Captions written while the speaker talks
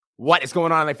What is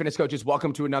going on, online fitness coaches?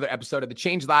 Welcome to another episode of the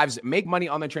Change Lives, Make Money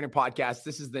Online Training Podcast.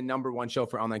 This is the #1 show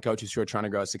for online coaches who are trying to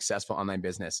grow a successful online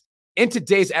business. In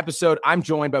today's episode, I'm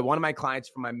joined by one of my clients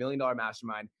from my $1 Million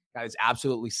Mastermind. Guy is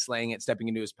absolutely slaying it, stepping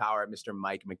into his power, Mr.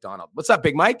 Mike MacDonald. What's up,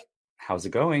 Big Mike? How's it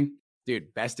going?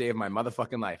 Dude, best day of my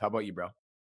motherfucking life. How about you, bro?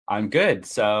 I'm good.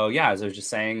 So yeah, as I was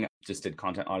just saying, just did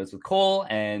content audits with Cole,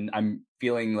 and I'm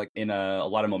feeling like in a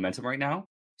lot of momentum right now.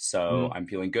 So I'm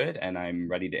feeling good, and I'm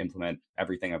ready to implement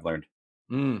everything I've learned.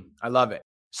 I love it.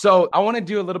 So I want to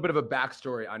do a little bit of a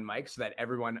backstory on Mike so that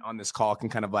everyone on this call can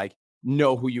kind of like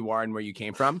know who you are and where you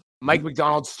came from. Mike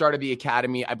MacDonald started the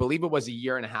Academy, I believe it was 1.5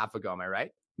 years ago. Am I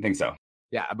right? I think so.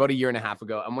 Yeah, about 1.5 years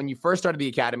ago. And when you first started the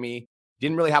Academy,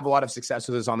 didn't really have a lot of success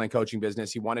with his online coaching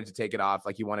business. He wanted to take it off,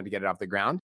 like he wanted to get it off the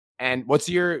ground. And what's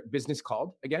your business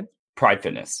called again? Pride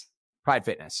Fitness. Pride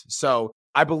Fitness. So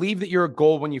I believe that your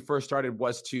goal when you first started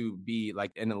was to be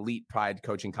like an elite Pride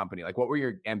coaching company. Like what were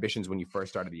your ambitions when you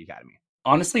first started the Academy?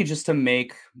 Honestly, just to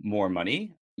make more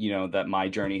money. You know, that my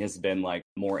journey has been like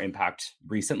more impact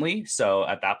recently. So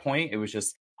at that point, it was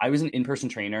just, I was an in-person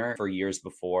trainer for years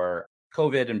before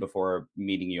COVID and before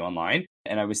meeting you online.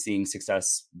 And I was seeing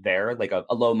success there. Like a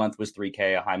low month was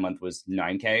 3K, a high month was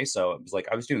 9K. So it was like,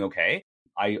 I was doing okay.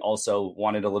 I also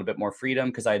wanted a little bit more freedom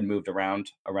because I had moved around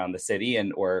the city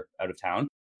and or out of town.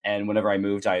 And whenever I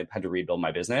moved, I had to rebuild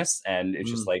my business. And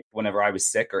it's just like whenever I was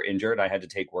sick or injured, I had to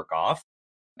take work off.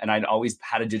 And I'd always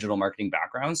had a digital marketing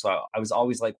background. So I was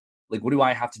always like, what do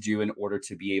I have to do in order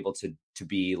to be able to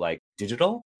be like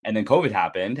digital? And then COVID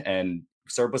happened, and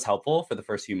CERB was helpful for the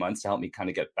first few months to help me kind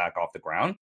of get back off the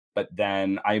ground. But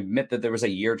then I admit that there was a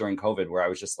year during COVID where I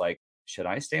was just like, should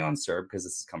I stay on CERB because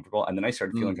this is comfortable? And then I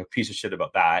started feeling like a piece of shit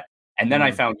about that. And then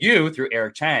I found you through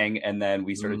Eric Chang, and then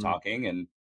we started talking, and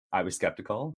I was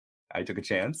skeptical. I took a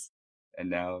chance, and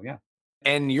now, yeah.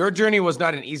 And your journey was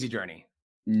not an easy journey.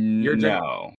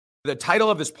 No. The title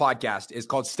of this podcast is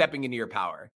called Stepping Into Your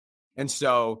Power. And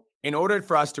so in order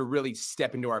for us to really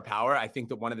step into our power, I think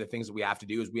that one of the things that we have to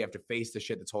do is we have to face the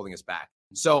shit that's holding us back.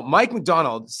 So Mike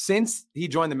MacDonald, since he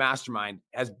joined the mastermind,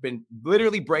 has been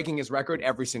literally breaking his record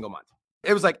every single month.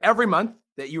 It was like every month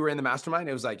that you were in the mastermind,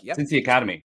 it was like, yep. Since the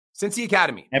Academy.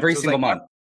 Every single month.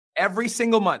 Every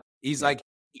single month. He's like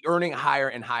earning higher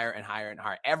and higher and higher and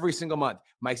higher. Every single month,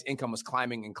 Mike's income was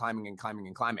climbing and climbing and climbing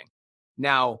and climbing.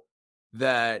 Now,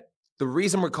 the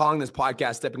reason we're calling this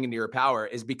podcast Stepping Into Your Power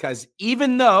is because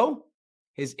even though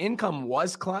his income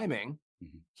was climbing,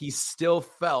 he still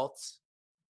felt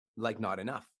like not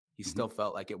enough. He still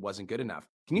felt like it wasn't good enough.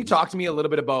 Can you talk to me a little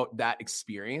bit about that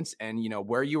experience and, you know,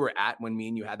 where you were at when me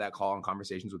and you had that call and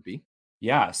conversations with B?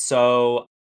 Yeah. So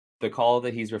the call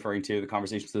that he's referring to, the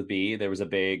conversations with B, there was a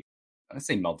big, let's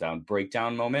say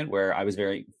breakdown moment where I was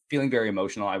feeling very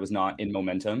emotional. I was not in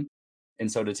momentum.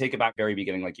 And so to take it back very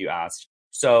beginning, like you asked,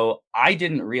 so I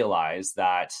didn't realize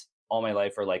that all my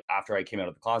life, or like after I came out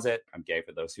of the closet, I'm gay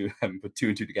for those who haven't put two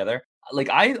and two together. Like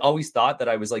I always thought that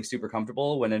I was like super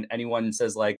comfortable when anyone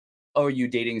says like, oh, are you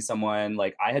dating someone?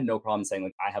 Like I had no problem saying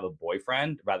like I have a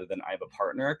boyfriend rather than I have a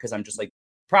partner, because I'm just like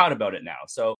proud about it now.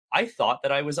 So I thought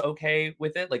that I was okay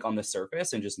with it, like on the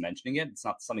surface, and just mentioning it. It's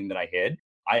not something that I hid.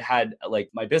 I had like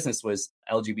my business was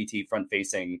LGBT front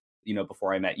facing, you know,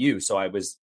 before I met you. So I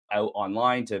was out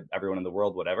online to everyone in the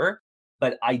world, whatever.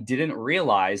 But I didn't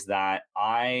realize that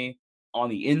I, on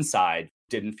the inside,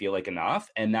 didn't feel like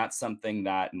enough. And that's something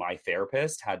that my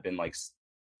therapist had been like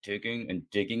digging and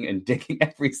digging and digging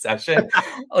every session.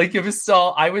 Like I was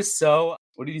so,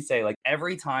 what did he say? Like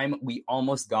every time we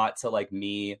almost got to like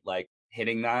me, like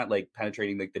hitting that, like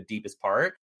penetrating like the deepest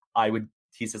part,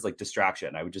 he says like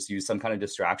distraction. I would just use some kind of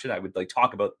distraction. I would like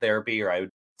talk about therapy, or I would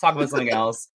talk about something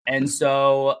else. And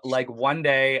so like one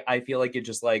day I feel like it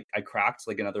just like I cracked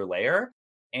like another layer.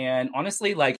 And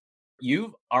honestly, like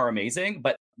you are amazing,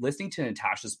 but listening to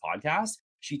Natasha's podcast,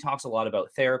 she talks a lot about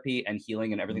therapy and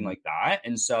healing and everything like that.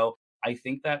 And so I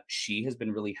think that she has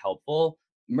been really helpful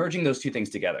merging those two things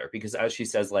together, because as she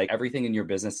says, like everything in your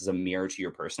business is a mirror to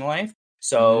your personal life.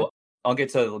 So I'll get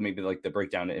to maybe like the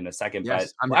breakdown in a second,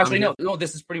 yes, but no,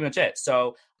 this is pretty much it.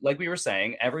 So like we were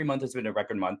saying, every month has been a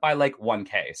record month by like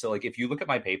 1K. So like if you look at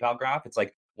my PayPal graph, it's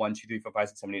like 1, 2, 3, 4, 5,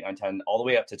 6, 7, 8, 9, 10, all the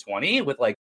way up to 20, with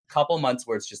like a couple months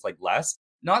where it's just like less.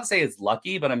 Not to say it's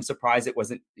lucky, but I'm surprised it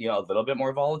wasn't, you know, a little bit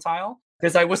more volatile,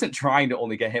 because I wasn't trying to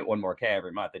only get hit 1 more K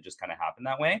every month. It just kind of happened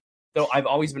that way. So I've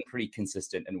always been pretty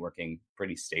consistent and working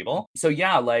pretty stable. So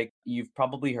yeah, like you've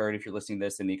probably heard, if you're listening to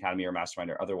this in the Academy or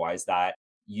Mastermind or otherwise, that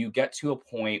you get to a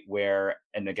point where,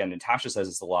 and again, Natasha says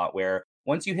this a lot, where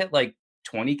once you hit like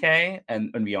 20K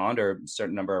and beyond, or a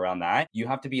certain number around that, you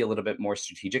have to be a little bit more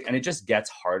strategic, and it just gets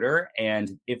harder.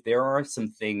 And if there are some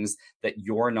things that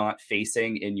you're not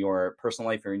facing in your personal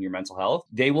life or in your mental health,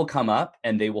 they will come up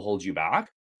and they will hold you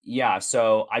back. Yeah.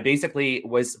 So I basically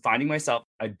was finding myself,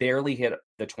 I barely hit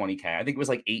the 20K. I think it was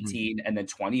like 18 and then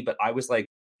 20, but I was like,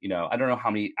 I don't know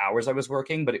how many hours I was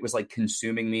working, but it was like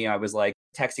consuming me. I was like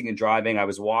texting and driving. I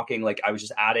was walking, like I was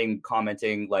just adding,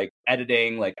 commenting, like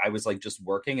editing, like I was like just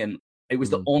working. And it was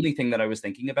the only thing that I was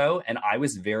thinking about. And I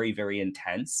was very, very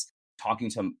intense talking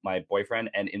to my boyfriend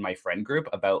and in my friend group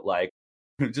about like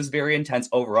just very intense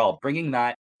overall, bringing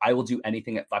that I will do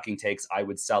anything it fucking takes. I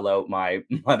would sell out my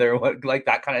mother, like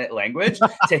that kind of language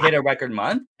to hit a record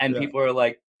month. And people are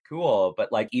like, cool.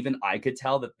 But like, even I could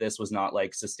tell that this was not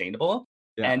like sustainable.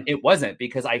 And it wasn't,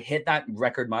 because I hit that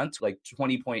record month, like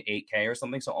 20.8K or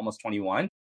something. So almost 21.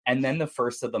 And then the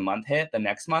first of the month hit the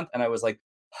next month. And I was like,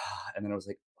 and then I was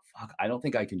like, fuck, I don't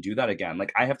think I can do that again.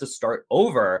 Like I have to start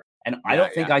over. And I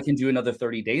don't think I can do another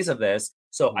 30 days of this.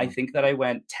 So I think that I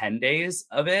went 10 days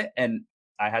of it and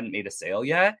I hadn't made a sale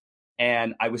yet.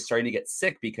 And I was starting to get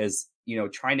sick because,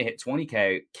 trying to hit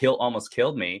 20K almost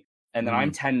killed me. And then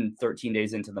I'm 10, 13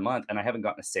 days into the month and I haven't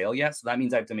gotten a sale yet. So that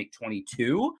means I have to make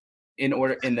 22 in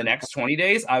the next 20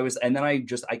 days. I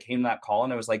came to that call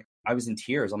and I was like, I was in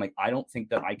tears. I'm like, I don't think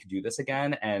that I could do this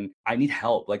again. And I need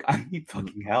help. Like I need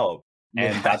fucking help.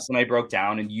 And that's when I broke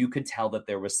down, and you could tell that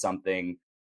there was something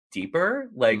deeper.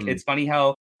 Like, it's funny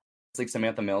how it's like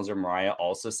Samantha Mills or Mariah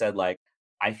also said, like,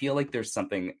 I feel like there's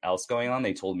something else going on.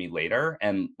 They told me later.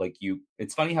 And like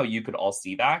it's funny how you could all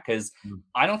see that, because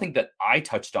I don't think that I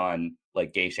touched on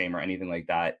like gay shame or anything like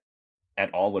that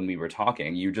at all when we were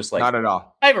talking. You just like, not at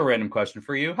all. I have a random question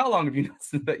for you. How long have you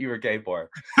known that you were gay for?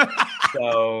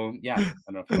 So yeah,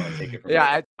 I don't know if you want to take it from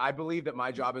there. I believe that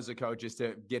my job as a coach is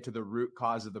to get to the root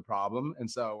cause of the problem. And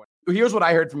so here's what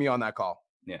I heard from you on that call.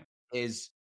 Is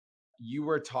you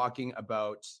were talking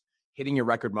about hitting your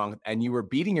record month and you were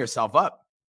beating yourself up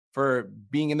for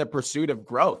being in the pursuit of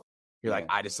growth. You're like,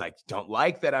 I just like don't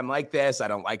like that I'm like this. I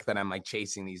don't like that I'm like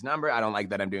chasing these numbers. I don't like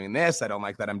that I'm doing this. I don't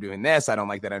like that I'm doing this. I don't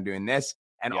like that I'm doing this.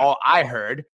 And all I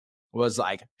heard was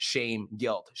like shame,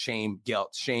 guilt, shame,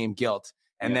 guilt, shame, guilt.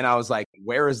 And then I was like,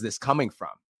 where is this coming from?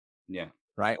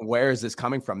 Right. Where is this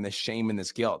coming from? This shame and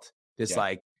this guilt, this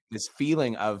like this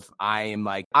feeling of I'm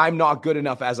not good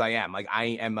enough as I am. Like I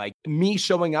am like me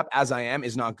showing up as I am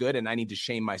is not good. And I need to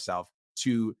shame myself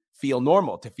to feel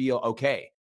normal, to feel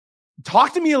okay.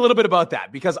 Talk to me a little bit about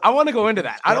that, because I want to go into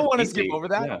that. I don't want to skip over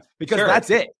that because that's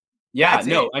it.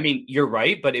 I mean, you're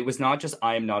right. But it was not just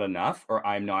I'm not enough or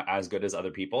I'm not as good as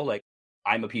other people. Like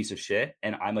I'm a piece of shit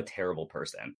and I'm a terrible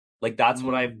person. Like that's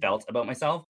what I've felt about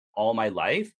myself all my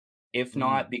life. If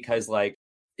not because like,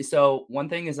 so one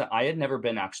thing is that I had never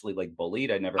been actually like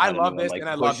bullied. I love this, like, and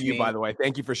I love you, by the way.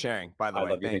 Thank you for sharing. By the way, I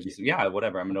love you. Thank you. Yeah,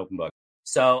 whatever. I'm an open book.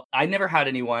 So I never had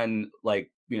anyone like,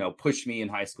 push me in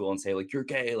high school and say like, you're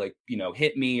gay, like,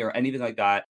 hit me or anything like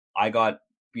that. I got,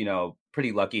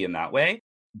 pretty lucky in that way.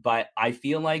 But I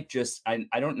feel like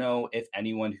I don't know if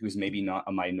anyone who's maybe not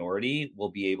a minority will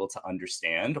be able to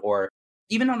understand, or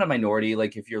even not a minority,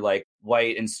 like if you're like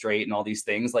white and straight and all these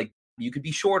things, like you could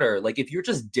be shorter. Like if you're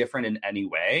just different in any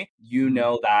way,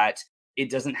 know that you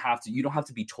don't have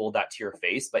to be told that to your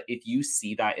face. But if you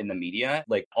see that in the media,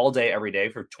 like all day, every day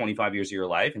for 25 years of your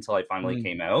life until I finally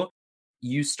came out,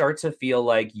 you start to feel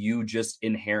like you just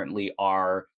inherently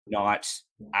are not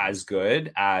as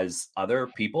good as other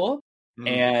people.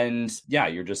 And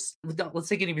you're just, let's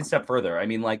take it even a step further. I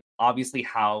mean, like, obviously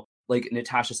how, like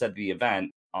Natasha said at the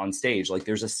event on stage, like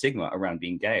there's a stigma around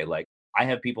being gay. Like I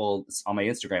have people on my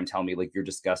Instagram tell me like, you're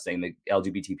disgusting. The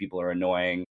LGBT people are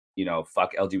annoying,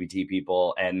 fuck LGBT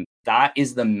people. And that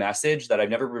is the message that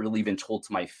I've never really been told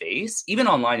to my face, even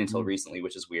online until recently,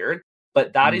 which is weird.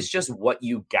 But that is just what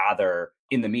you gather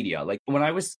in the media. Like when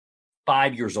I was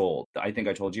 5 years old, I think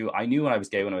I told you, I knew when I was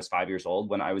gay when I was 5 years old,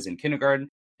 when I was in kindergarten.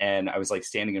 And I was like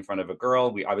standing in front of a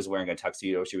girl. I was wearing a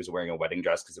tuxedo. She was wearing a wedding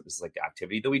dress because it was like the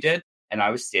activity that we did. And I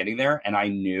was standing there and I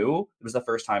knew, it was the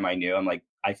first time I knew, I'm like,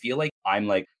 I feel like I'm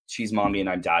like, she's mommy and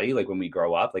I'm daddy. Like when we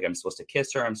grow up, like I'm supposed to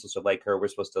kiss her. I'm supposed to like her. We're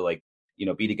supposed to like,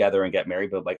 be together and get married.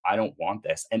 But like, I don't want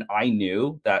this. And I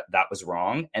knew that that was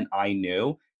wrong. And I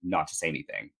knew not to say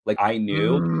anything. Like I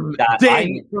knew that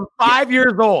from 5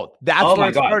 years old. That's where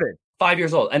it started. 5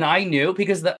 years old. And I knew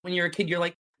because when you're a kid, you're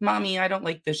like, mommy, I don't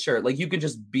like this shirt. Like you could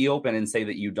just be open and say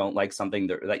that you don't like something,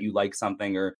 that you like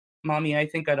something, or mommy, I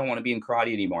think I don't want to be in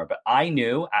karate anymore. But I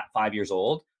knew at 5 years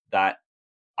old that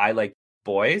I like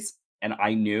boys, and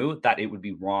I knew that it would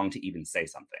be wrong to even say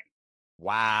something.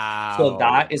 Wow. So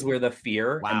that is where the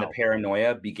fear and the Wow.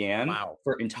 paranoia began Wow.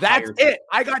 for That's entire. it.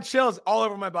 I got chills all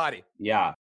over my body.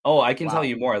 Yeah. Oh, I can tell Wow.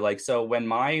 you more. Like, so when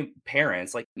my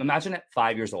parents, like, imagine at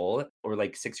 5 years old or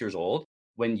like 6 years old,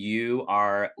 when you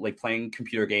are like playing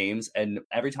computer games, and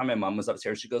every time my mom was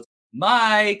upstairs, she goes,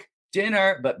 Mike,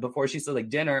 dinner. But before she said like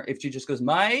dinner, if she just goes,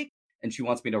 Mike, and she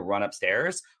wants me to run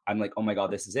upstairs, I'm like, oh my God,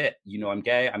 this is it. You know, I'm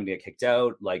gay. I'm gonna get kicked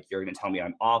out. Like, you're gonna tell me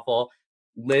I'm awful.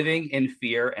 Living in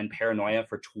fear and paranoia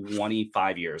for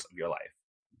 25 years of your life.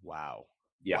 Wow.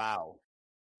 Yeah. Wow.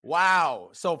 Wow.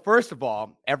 So first of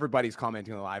all, everybody's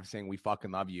commenting on the live saying we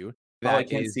fucking love you. Oh, I That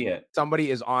can't is see it.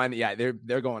 somebody is on, yeah,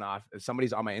 they're going off.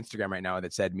 Somebody's on my Instagram right now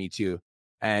that said me too.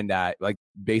 And like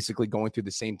basically going through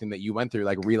the same thing that you went through,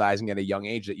 like realizing at a young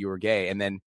age that you were gay and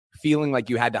then feeling like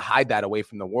you had to hide that away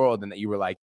from the world and that you were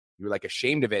like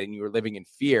ashamed of it and you were living in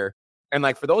fear. And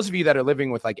like for those of you that are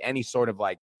living with like any sort of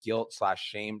like guilt /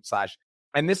 shame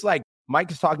 / and this like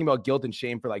Mike is talking about guilt and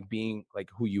shame for like being like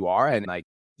who you are and like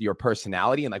your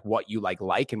personality and like what you like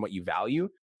and what you value.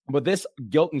 But this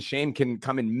guilt and shame can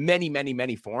come in many, many,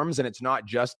 many forms. And it's not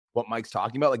just what Mike's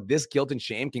talking about. Like this guilt and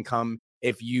shame can come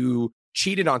if you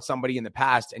cheated on somebody in the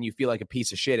past and you feel like a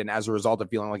piece of shit. And as a result of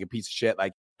feeling like a piece of shit,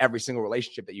 like every single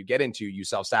relationship that you get into, you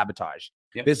self-sabotage.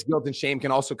 Yep. This guilt and shame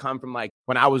can also come from like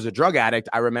when I was a drug addict,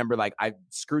 I remember like I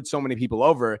screwed so many people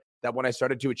over that when I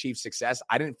started to achieve success,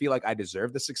 I didn't feel like I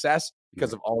deserved the success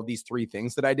because of all of these three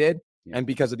things that I did. Yeah. And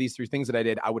because of these three things that I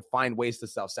did, I would find ways to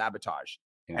self-sabotage.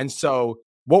 Yeah. And so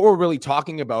what we're really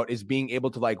talking about is being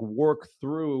able to like work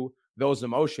through those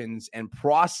emotions and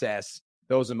process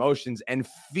those emotions and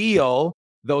feel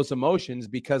those emotions,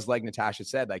 because like Natasha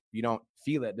said, like if you don't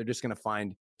feel it, they're just going to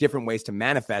find different ways to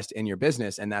manifest in your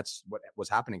business. And that's what was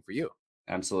happening for you.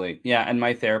 Absolutely. Yeah. And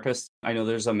my therapist, I know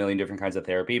there's a million different kinds of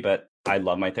therapy, but I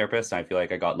love my therapist. I feel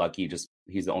like I got lucky. Just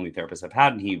he's the only therapist I've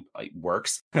had and he like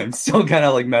works. I'm still kind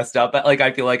of like messed up, but like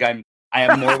I feel like I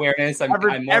have more awareness. I'm more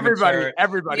mature.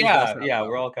 Everybody. Yeah.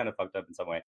 We're all kind of fucked up in some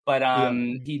way. But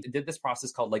he did this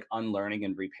process called like unlearning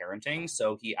and reparenting.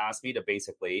 So he asked me to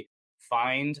basically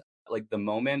find like the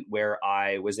moment where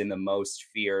I was in the most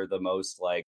fear, the most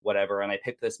like whatever. And I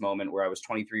picked this moment where I was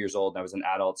 23 years old and I was an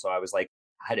adult. So I was like,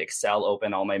 I had Excel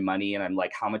open, all my money, and I'm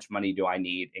like, how much money do I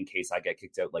need in case I get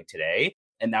kicked out like today?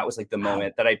 And that was like the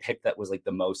moment that I picked that was like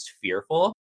the most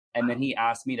fearful. And then he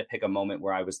asked me to pick a moment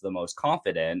where I was the most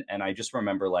confident. And I just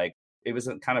remember like, it was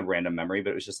a kind of random memory,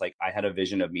 but it was just like, I had a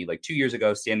vision of me like 2 years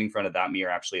ago, standing in front of that mirror,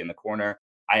 actually in the corner.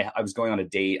 I was going on a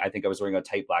date. I think I was wearing a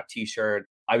tight black t-shirt.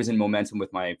 I was in momentum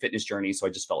with my fitness journey. So I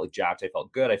just felt like jacked. I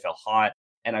felt good. I felt hot.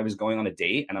 And I was going on a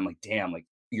date and I'm like, damn, like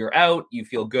you're out, you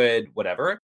feel good,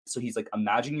 whatever. So he's like,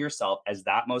 imagine yourself as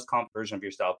that most confident version of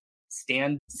yourself,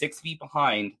 stand 6 feet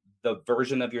behind the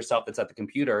version of yourself that's at the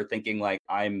computer thinking like,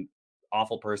 I'm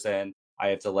awful person. I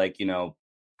have to like, you know,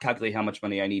 calculate how much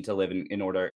money I need to live in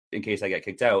order in case I get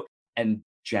kicked out, and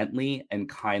gently and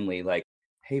kindly like,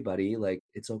 hey buddy, like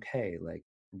it's okay. Like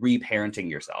reparenting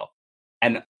yourself.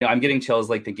 And you know, I'm getting chills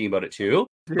like thinking about it too.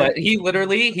 But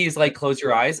he's like, close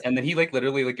your eyes. And then he like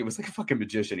literally like it was like a fucking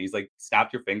magician. He's like,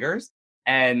 snap your fingers.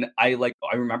 And I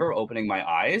remember opening my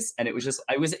eyes and it was just,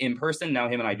 I was in person. Now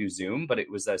him and I do Zoom, but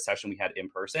it was a session we had in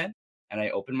person. And I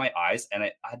opened my eyes and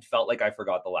I had felt like I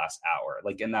forgot the last hour.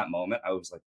 Like in that moment, I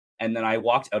was like, and then I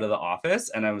walked out of the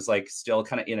office and I was like still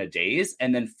kind of in a daze.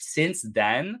 And then since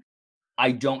then,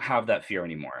 I don't have that fear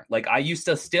anymore. Like I used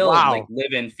to still like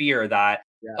live in fear that,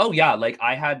 oh yeah, like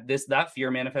I had that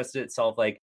fear manifested itself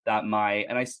like that and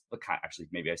I actually,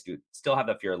 maybe I still have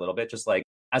that fear a little bit, just like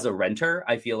as a renter,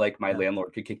 I feel like my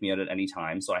landlord could kick me out at any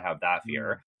time. So I have that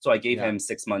fear. So I gave him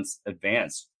 6 months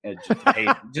advance just to pay,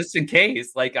 just in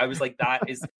case. Like I was like, that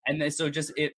is, and then so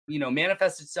just it, you know,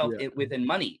 manifests itself within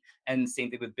money, and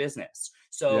same thing with business.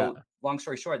 So long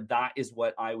story short, that is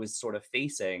what I was sort of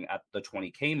facing at the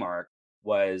 20K mark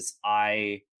was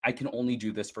I can only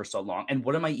do this for so long. And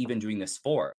what am I even doing this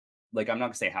for? Like, I'm not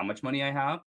gonna say how much money I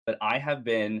have, but I have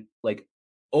been like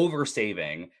over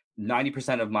saving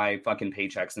 90% of my fucking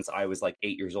paycheck since I was like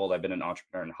 8 years old. I've been an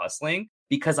entrepreneur and hustling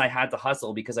because I had to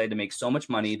hustle, because I had to make so much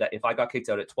money that if I got kicked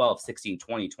out at 12, 16,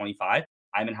 20, 25,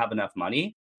 I didn't have enough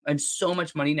money. And so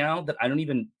much money now that I don't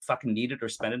even fucking need it or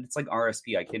spend it. It's like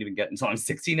RSP. I can't even get until I'm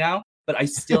 60 now, but I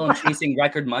still am chasing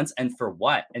record months. And for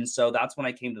what? And so that's when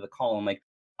I came to the call. I'm like,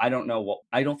 I don't know what,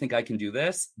 I don't think I can do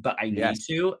this, but I need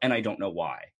to, and I don't know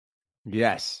why.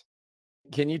 Yes.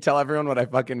 Can you tell everyone what I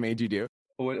fucking made you do?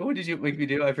 What did you make me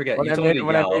do? I forget. When you told me to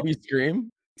I yell. made you scream?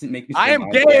 Make me I scream. am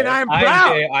gay and I am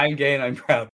proud. I'm gay and I'm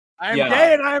proud. I am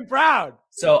gay and I am proud.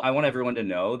 So I want everyone to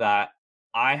know that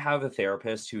I have a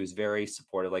therapist who is very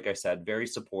supportive. Like I said, very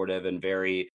supportive and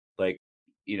very like,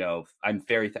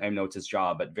 I know it's his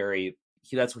job, but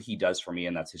that's what he does for me,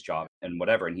 and that's his job and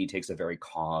whatever. And he takes a very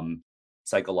calm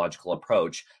psychological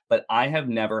approach. But I have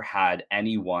never had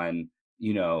anyone,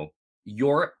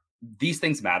 these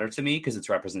things matter to me because it's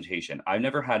representation. I've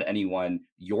never had anyone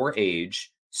your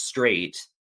age, straight,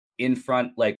 in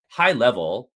front, like high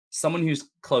level, someone who's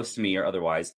close to me or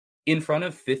otherwise, in front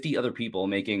of 50 other people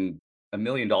making $1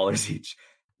 million each.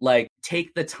 Like,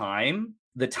 take the time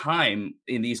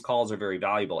in these calls are very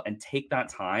valuable, and take that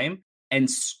time and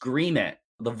scream it.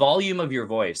 The volume of your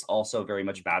voice also very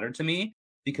much mattered to me,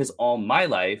 because all my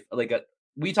life,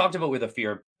 we talked about with a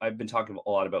fear, I've been talking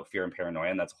a lot about fear and paranoia,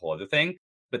 and that's a whole other thing.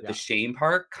 But the shame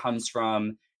part comes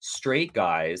from straight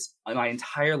guys my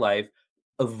entire life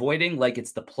avoiding, like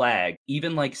it's the plague,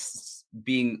 even like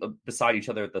being beside each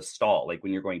other at the stall, like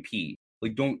when you're going pee,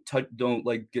 like don't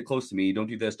like get close to me, don't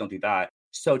do this, don't do that.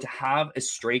 So to have a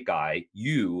straight guy,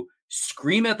 you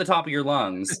scream at the top of your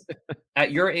lungs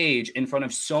at your age in front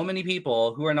of so many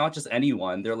people who are not just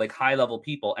anyone, they're like high level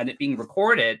people, and it being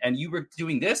recorded, and you were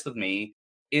doing this with me,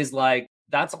 is like,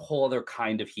 that's a whole other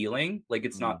kind of healing. Like,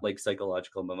 it's not like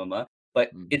psychological,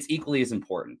 but it's equally as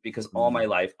important, because all my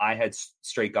life I had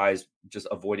straight guys just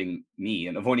avoiding me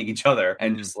and avoiding each other,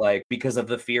 and just like, because of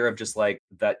the fear of just like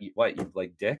that, you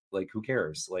like dick, like who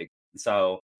cares? Like,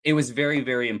 so it was very,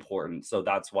 very important. So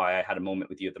that's why I had a moment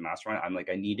with you at the mastermind. I'm like,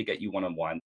 I need to get you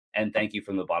one-on-one, and thank you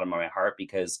from the bottom of my heart,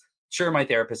 because sure, my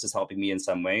therapist is helping me in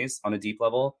some ways on a deep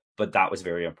level, but that was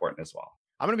very important as well.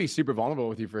 I'm going to be super vulnerable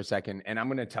with you for a second. And I'm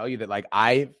going to tell you that, like,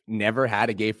 I've never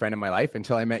had a gay friend in my life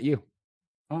until I met you.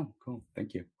 Oh, cool.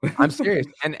 Thank you. I'm serious.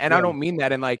 And I don't mean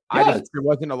that. And like, there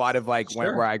wasn't a lot of like,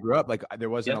 where I grew up, like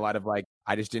there wasn't a lot of like,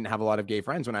 I just didn't have a lot of gay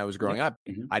friends when I was growing up.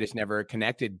 I just never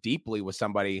connected deeply with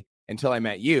somebody until I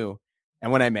met you.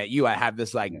 And when I met you, I have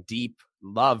this like deep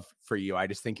love for you. I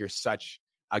just think you're such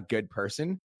a good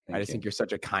person. I just think you're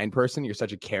such a kind person. You're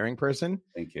such a caring person.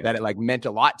 Thank you. That it like meant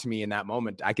a lot to me in that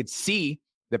moment. I could see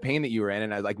the pain that you were in,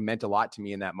 and it like meant a lot to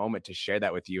me in that moment to share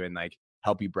that with you and like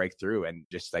help you break through and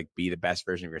just like be the best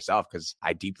version of yourself, because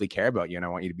I deeply care about you and I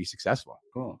want you to be successful.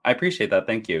 Cool. I appreciate that.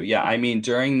 Thank you. Yeah. I mean,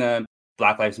 during the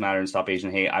Black Lives Matter and Stop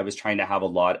Asian Hate, I was trying to have a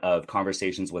lot of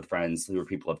conversations with friends who were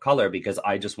people of color, because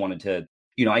I just wanted to,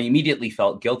 I immediately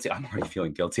felt guilty. I'm already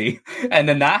feeling guilty. And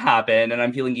then that happened, and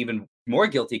I'm feeling even more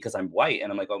guilty because I'm white.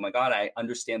 And I'm like, oh my God, I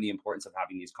understand the importance of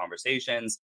having these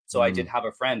conversations. So I did have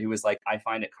a friend who was like, I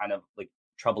find it kind of like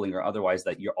troubling or otherwise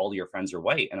that all your friends are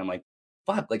white. And I'm like,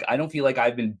 fuck, like, I don't feel like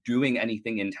I've been doing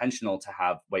anything intentional to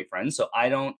have white friends. So I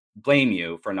don't blame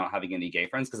you for not having any gay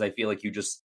friends, because I feel like you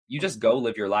just go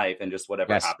live your life, and just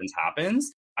whatever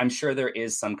happens. I'm sure there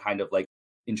is some kind of like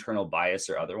internal bias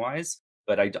or otherwise,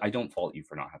 but I don't fault you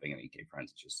for not having any gay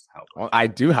friends. It's just how. Well, I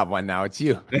do have one now. It's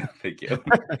you. Thank you.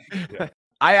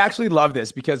 I actually love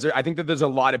this, because I think that there's a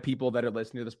lot of people that are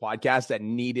listening to this podcast that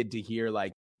needed to hear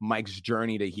like Mike's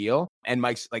journey to heal. And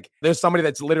Mike's like, there's somebody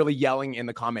that's literally yelling in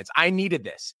the comments, I needed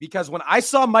this, because when I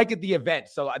saw Mike at the event,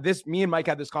 so me and Mike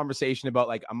had this conversation about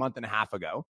like a month and a half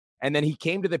ago. And then he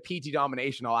came to the PT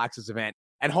Domination All Access event,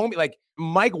 and homie, like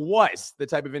Mike was the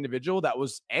type of individual that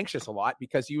was anxious a lot,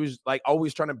 because he was like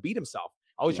always trying to beat himself,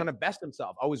 always trying to best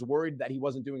himself, always worried that he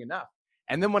wasn't doing enough.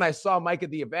 And then when I saw Mike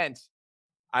at the event,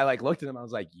 I like looked at him, I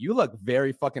was like, you look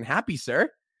very fucking happy,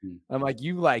 sir. I'm like,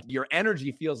 your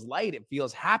energy feels light. It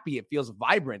feels happy. It feels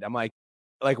vibrant. I'm like,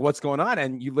 what's going on?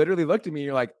 And you literally looked at me and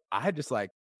you're like,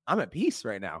 I'm at peace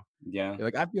right now. Yeah. You're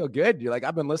like, I feel good. You're like,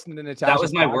 I've been listening to Natasha. That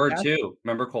was my word too.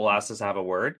 Remember, Cole asked us to have a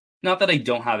word. Not that I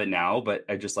don't have it now, but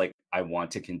I just like, I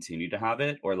want to continue to have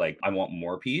it, or like, I want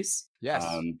more peace. Yes.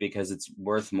 Because it's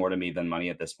worth more to me than money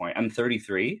at this point. I'm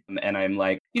 33, and I'm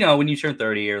like, when you turn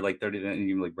 30 or like 30, then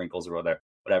you like wrinkles or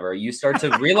whatever, you start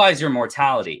to realize your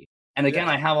mortality. And again,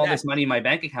 I have all this money in my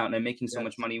bank account, and I'm making so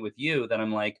much money with you that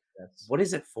I'm like, what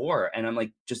is it for? And I'm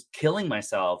like, just killing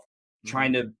myself,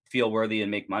 trying to feel worthy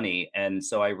and make money. And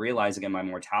so I realize again my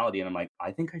mortality, and I'm like,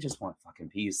 I think I just want fucking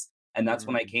peace. And that's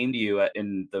when I came to you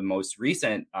in the most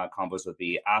recent convos with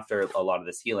me after a lot of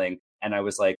this healing. And I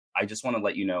was like, I just want to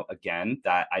let you know again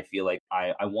that I feel like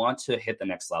I want to hit the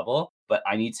next level, but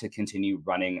I need to continue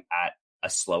running at a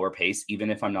slower pace, even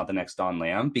if I'm not the next Don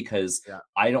Lamb, because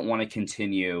I don't want to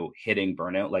continue hitting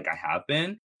burnout like I have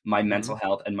been. My mental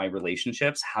health and my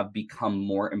relationships have become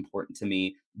more important to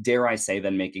me, dare I say,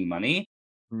 than making money.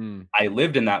 I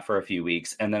lived in that for a few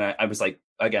weeks. And then I was like,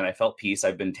 again, I felt peace.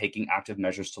 I've been taking active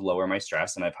measures to lower my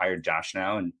stress, and I've hired Josh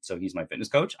now. And so he's my fitness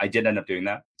coach. I did end up doing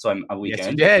that. So I'm a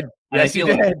weekend. Yes, you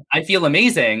did. Yes, I feel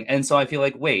amazing. And so I feel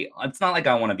like, wait, it's not like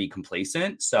I want to be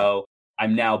complacent. So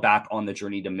I'm now back on the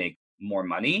journey to make more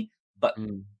money, but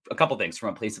a couple things from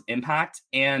a place of impact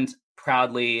and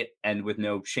proudly and with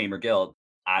no shame or guilt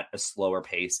at a slower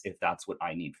pace if that's what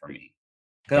I need for me.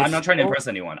 Because I'm not trying to impress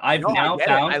anyone. I've now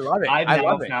I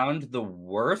love it. found the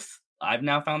worth. I've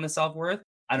now found the self-worth.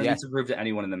 I don't need Yes. to prove to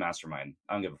anyone in the mastermind.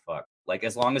 I don't give a fuck. Like,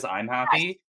 as long as I'm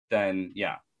happy, then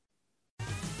yeah.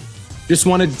 Just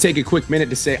wanted to take a quick minute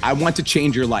to say, I want to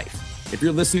change your life. If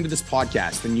you're listening to this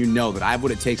podcast, then you know that I have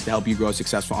what it takes to help you grow a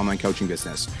successful online coaching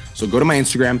business. So go to my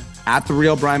Instagram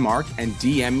 @TheRealBrianMark and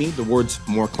DM me the words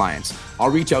more clients. I'll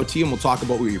reach out to you and we'll talk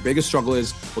about what your biggest struggle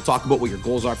is. We'll talk about what your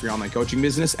goals are for your online coaching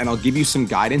business, and I'll give you some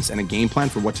guidance and a game plan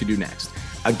for what to do next.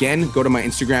 Again, go to my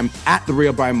Instagram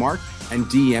 @TheRealBrianMark and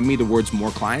DM me the words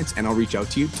more clients, and I'll reach out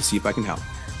to you to see if I can help.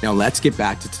 Now let's get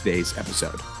back to today's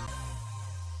episode.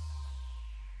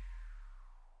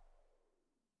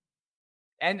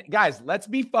 And guys, let's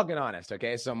be fucking honest,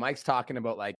 okay? So Mike's talking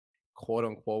about like quote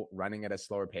unquote running at a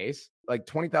slower pace. Like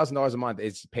 $20,000 a month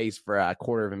is pace for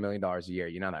 $250,000 a year.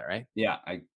 You know that, right? Yeah,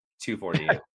 240,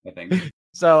 I think.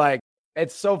 So like,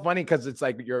 it's so funny because it's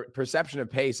like your perception of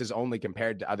pace is only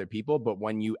compared to other people, but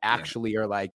when you actually are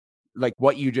like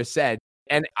what you just said,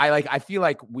 and I feel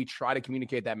like we try to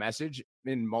communicate that message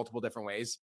in multiple different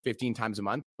ways, 15 times a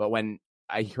month, but when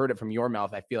I heard it from your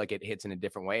mouth, I feel like it hits in a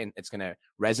different way and it's going to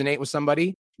resonate with somebody.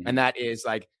 Mm-hmm. And that is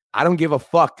like, I don't give a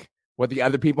fuck what the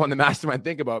other people in the mastermind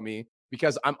think about me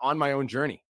because I'm on my own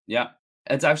journey. Yeah.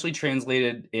 It's actually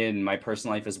translated in my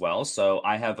personal life as well. So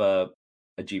I have a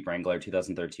Jeep Wrangler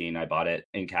 2013. I bought it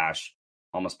in cash,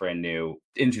 almost brand new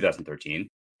in 2013.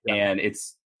 Yeah. And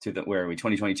it's where are we?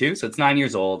 2022. So it's 9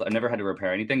 years old. I've never had to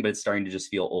repair anything, but it's starting to just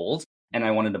feel old. And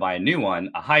I wanted to buy a new one,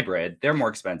 a hybrid. They're more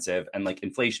expensive and like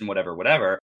inflation,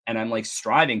 whatever. And I'm like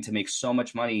striving to make so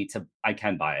much money I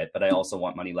can buy it, but I also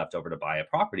want money left over to buy a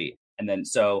property. And then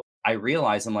so I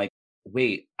realized I'm like,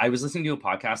 wait, I was listening to a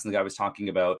podcast and the guy was talking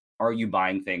about, are you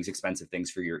buying things, expensive things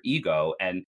for your ego?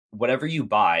 And whatever you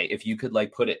buy, if you could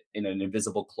like put it in an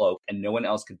invisible cloak and no one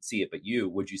else could see it but you,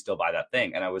 would you still buy that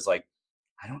thing? And I was like,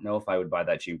 I don't know if I would buy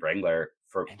that Jeep Wrangler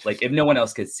for like, if no one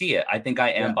else could see it. I think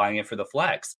I am buying it for the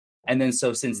flex. And then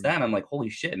so since then, I'm like, holy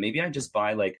shit, maybe I just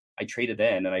buy I trade it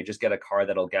in and I just get a car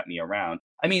that'll get me around.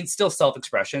 I mean, still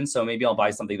self-expression. So maybe I'll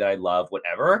buy something that I love,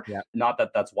 whatever. Yeah. Not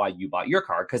that that's why you bought your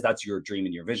car, because that's your dream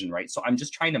and your vision, right? So I'm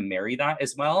just trying to marry that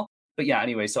as well. But yeah,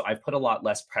 anyway, so I've put a lot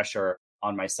less pressure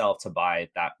on myself to buy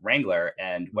that Wrangler.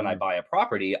 And when I buy a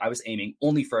property, I was aiming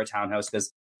only for a townhouse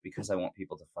because I want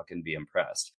people to fucking be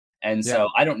impressed. And so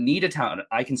I don't need a town.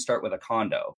 I can start with a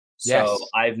condo. So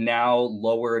I've now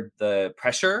lowered the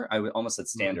pressure. I almost said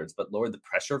standards, but lowered the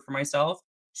pressure for myself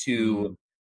to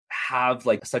have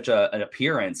like such an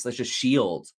appearance, such a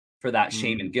shield for that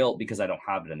shame and guilt because I don't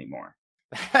have it anymore.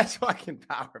 That's fucking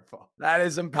powerful. That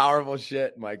is some powerful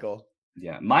shit, Michael.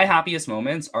 Yeah. My happiest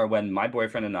moments are when my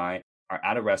boyfriend and I are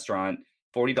at a restaurant,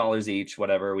 $40 each,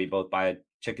 whatever. We both buy a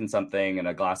chicken something and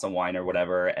a glass of wine or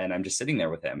whatever. And I'm just sitting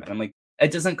there with him. And I'm like,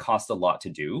 it doesn't cost a lot to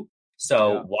do.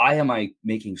 So why am I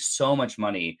making so much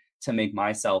money to make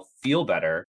myself feel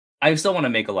better? I still want to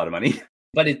make a lot of money,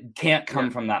 but it can't come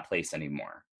from that place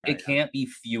anymore. It can't be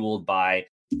fueled by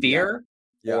fear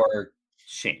or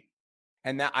shame.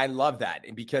 And that I love that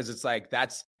because it's like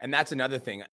that's another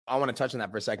thing. I want to touch on that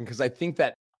for a second because I think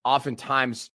that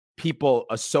oftentimes people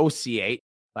associate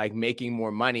like making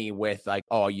more money with like,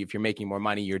 oh, if you're making more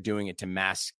money, you're doing it to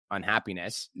mask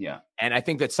unhappiness. Yeah. And I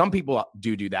think that some people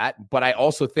do that. But I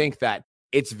also think that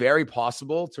it's very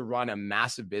possible to run a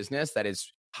massive business that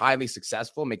is highly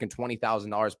successful, making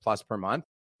 $20,000 plus per month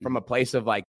from a place of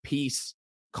like peace,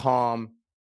 calm,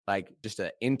 like just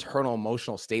an internal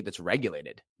emotional state that's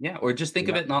regulated. Yeah. Or just think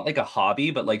of it not like a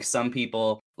hobby, but like some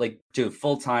people like to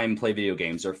full-time play video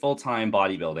games or full-time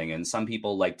bodybuilding. And some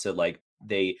people like to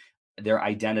their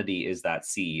identity is that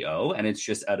CEO, and it's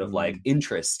just out of like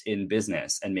interest in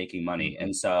business and making money.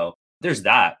 And so there's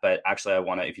that. But actually, I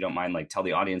want to, if you don't mind, like tell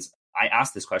the audience, I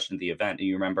asked this question at the event. Do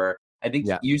you remember? I think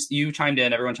you chimed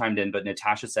in, everyone chimed in, but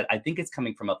Natasha said, I think it's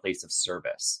coming from a place of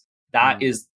service. That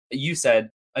is, you said,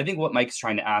 I think what Mike's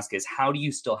trying to ask is, how do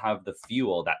you still have the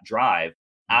fuel, that drive,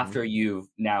 after you've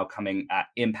now coming at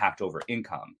impact over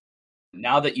income?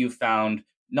 Now that you've found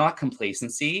not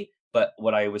complacency, but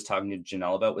what I was talking to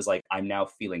Janelle about was like, I'm now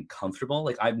feeling comfortable.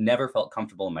 Like I've never felt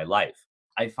comfortable in my life.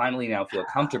 I finally now feel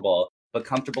comfortable, but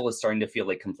comfortable is starting to feel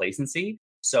like complacency.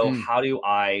 So how do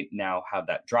I now have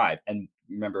that drive? And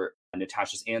remember,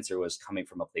 Natasha's answer was coming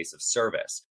from a place of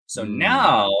service. So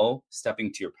now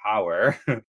stepping to your power,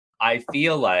 I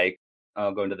feel like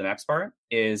I'll go into the next part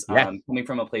is coming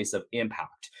from a place of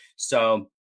impact. So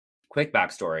quick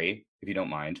backstory, if you don't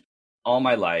mind. All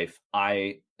my life,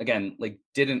 I, again, like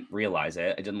didn't realize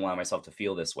it. I didn't allow myself to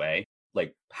feel this way.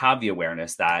 like have the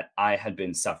awareness that I had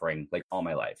been suffering like all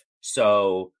my life.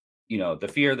 So,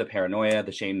 the fear, the paranoia,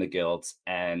 the shame, the guilt,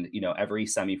 and, every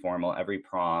semi-formal, every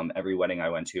prom, every wedding I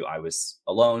went to, I was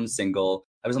alone, single.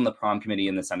 I was on the prom committee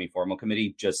and the semi-formal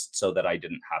committee just so that I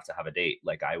didn't have to have a date.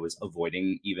 Like I was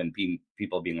avoiding even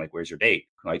people being like, "Where's your date?"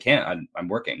 I can't. I'm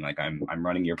working. Like I'm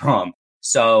running your prom.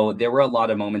 So there were a lot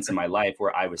of moments in my life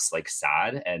where I was like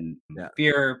sad and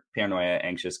fear, paranoia,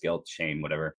 anxious, guilt, shame,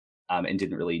 whatever, and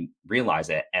didn't really realize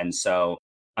it. And so,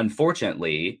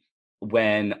 unfortunately,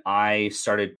 when I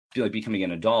started becoming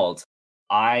an adult,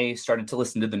 I started to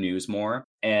listen to the news more,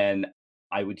 and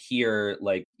I would hear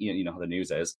like, you know how the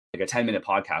news is, like a 10-minute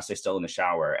podcast. I still in the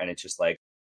shower, and it's just like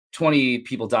 20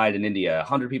 people died in India,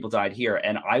 100 people died here.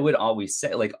 And I would always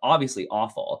say, like, obviously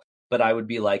awful, but I would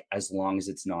be like, as long as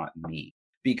it's not me,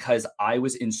 because I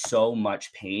was in so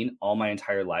much pain all my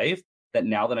entire life that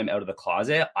now that I'm out of the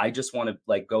closet, I just want to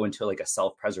like go into like a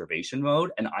self-preservation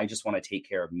mode, and I just want to take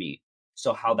care of me.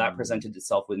 So how that presented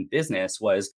itself in business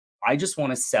was I just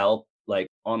want to sell like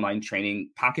online coaching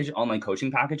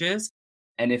packages.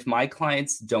 And if my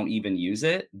clients don't even use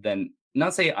it, then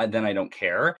then I don't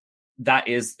care. That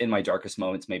is in my darkest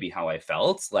moments, maybe how I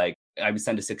felt. Like I would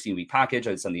send a 16-week package.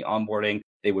 I would send the onboarding.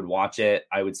 They would watch it.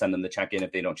 I would send them the check-in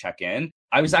if they don't check in.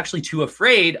 I was actually too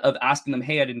afraid of asking them,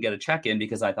 hey, I didn't get a check-in,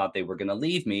 because I thought they were going to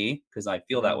leave me, because I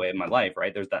feel that way in my life,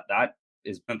 right? There's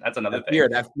that's another thing.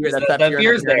 That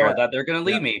fear is there that they're going to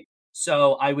leave me.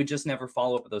 So I would just never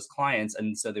follow up with those clients.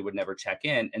 And so they would never check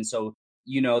in. And so,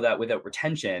 that without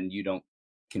retention, you don't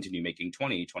continue making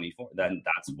 20, 24. Then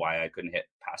that's why I couldn't hit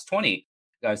past 20.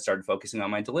 I started focusing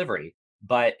on my delivery,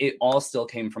 but it all still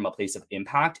came from a place of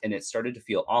impact, and it started to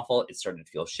feel awful. It started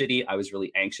to feel shitty. I was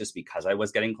really anxious because I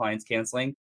was getting clients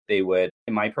canceling. They would,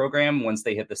 in my program, once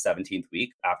they hit the 17th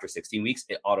week, after 16 weeks,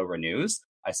 it auto renews.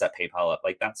 I set PayPal up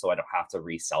like that so I don't have to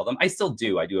resell them. I still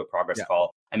do. I do a progress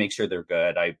call. I make sure they're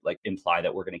good. I like imply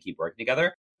that we're going to keep working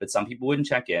together. But some people wouldn't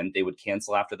check in. They would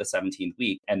cancel after the 17th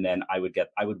week. And then I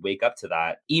would wake up to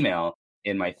that email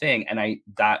in my thing. And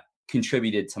that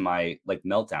contributed to my like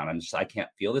meltdown. I can't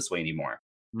feel this way anymore.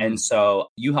 And so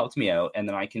you helped me out. And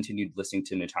then I continued listening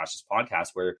to Natasha's podcast,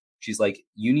 where she's like,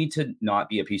 you need to not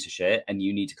be a piece of shit, and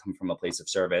you need to come from a place of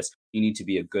service. You need to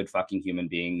be a good fucking human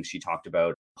being. She talked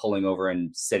about pulling over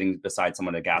and sitting beside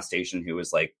someone at a gas station who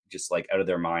was like, just like out of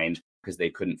their mind because they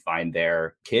couldn't find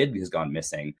their kid who's gone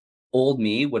missing. Old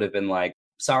me would have been like,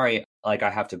 sorry, like I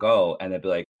have to go. And they'd be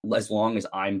like, as long as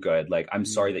I'm good, like, I'm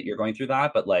sorry that you're going through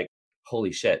that, but like,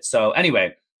 holy shit. So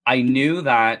anyway, I knew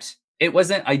that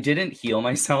I didn't heal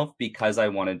myself because I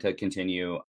wanted to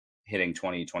continue hitting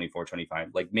 20, 24, 25.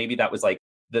 Like maybe that was like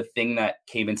the thing that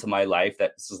came into my life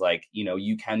that was like,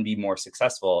 you can be more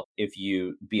successful if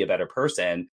you be a better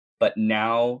person. But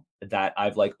now that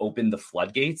I've like opened the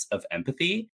floodgates of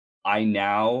empathy, I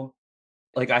now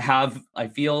like I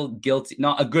feel guilty,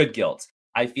 not a good guilt.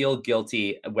 I feel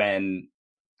guilty when,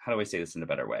 how do I say this in a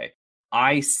better way?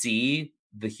 I see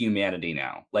the humanity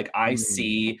now. Like I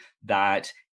see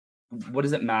that. What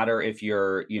does it matter if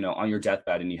you're, on your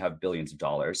deathbed and you have billions of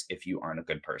dollars if you aren't a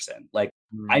good person? Like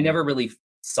I never really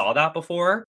saw that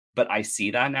before, but I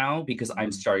see that now because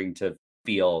I'm starting to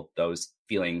feel those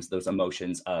feelings, those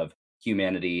emotions of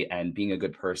humanity and being a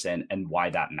good person and why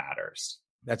that matters.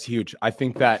 That's huge. I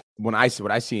think that what I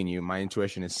see in you, my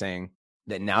intuition is saying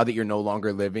that now that you're no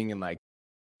longer living in like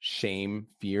shame,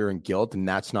 fear, and guilt, and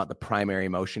that's not the primary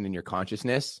emotion in your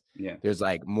consciousness, there's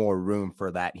like more room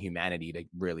for that humanity to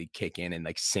really kick in and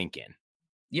like sink in.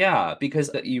 Yeah, because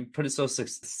you put it so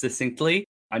succinctly.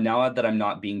 Now that I'm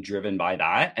not being driven by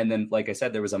that. And then, like I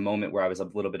said, there was a moment where I was a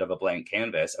little bit of a blank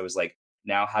canvas. I was like,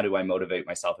 now how do I motivate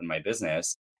myself in my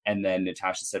business? And then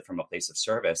Natasha said, from a place of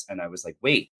service. And I was like,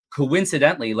 wait,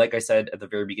 coincidentally, like I said at the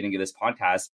very beginning of this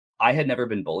podcast, I had never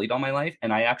been bullied all my life,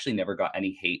 and I actually never got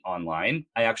any hate online.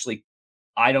 I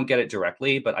don't get it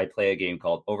directly, but I play a game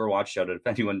called Overwatch. Shout out if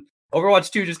anyone, Overwatch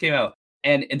 2 just came out,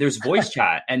 and there's voice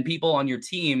chat, and people on your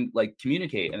team like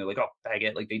communicate, and they're like, oh,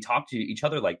 faggot, like they talk to each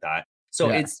other like that. So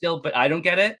it's still, but I don't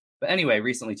get it. But anyway,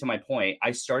 recently, to my point,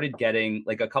 I started getting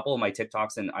like a couple of my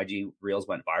TikToks and IG Reels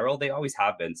went viral. They always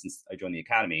have been since I joined the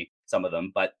academy, some of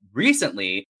them. But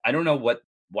recently, I don't know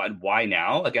why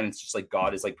now. Again, it's just like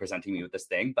God is like presenting me with this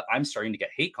thing, but I'm starting to get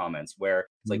hate comments where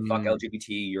it's like, fuck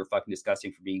LGBT, you're fucking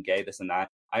disgusting for being gay, this and that.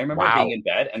 I remember being in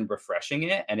bed and refreshing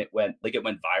it, and it went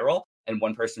viral. And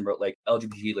one person wrote like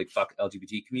LGBT, like fuck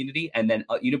LGBT community. And then,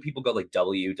 people go like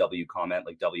W comment,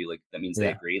 like W, like that means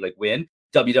they agree, like win.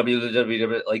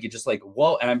 WWW, like it just like,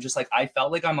 whoa. And I'm just like, I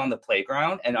felt like I'm on the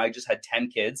playground and I just had 10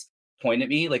 kids point at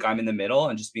me like I'm in the middle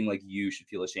and just being like, you should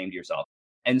feel ashamed of yourself.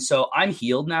 And so I'm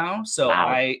healed now. So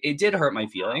Wow. it did hurt my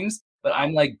feelings, but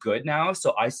I'm like good now.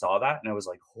 So I saw that and I was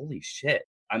like, holy shit.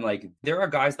 I'm like, there are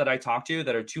guys that I talk to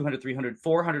that are 200, 300,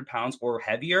 400 pounds or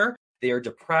heavier. They are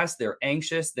depressed. They're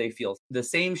anxious. They feel the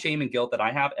same shame and guilt that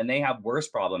I have, and they have worse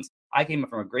problems. I came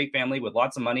from a great family with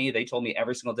lots of money. They told me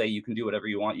every single day, you can do whatever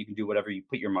you want. You can do whatever you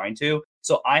put your mind to.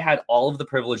 So I had all of the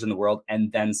privilege in the world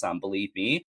and then some, believe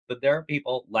me. But there are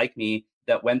people like me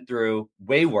that went through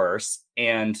way worse,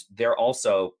 and they're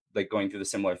also like going through the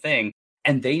similar thing.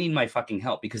 And they need my fucking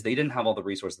help because they didn't have all the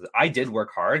resources. I did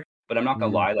work hard, but I'm not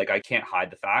gonna lie, like I can't hide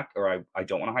the fact, or I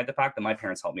don't want to hide the fact that my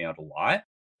parents helped me out a lot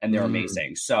and they're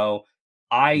amazing. So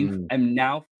I am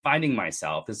now finding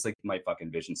myself, this is like my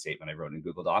fucking vision statement I wrote in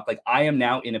Google Doc. Like I am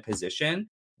now in a position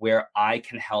where I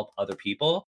can help other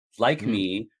people like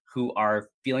me who are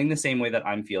feeling the same way that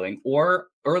I'm feeling, or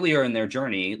earlier in their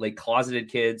journey, like closeted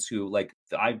kids who like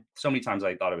so many times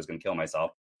I thought I was going to kill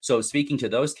myself. So speaking to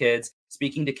those kids,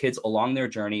 speaking to kids along their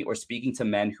journey, or speaking to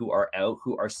men who are out,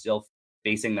 who are still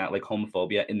facing that like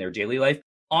homophobia in their daily life,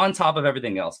 on top of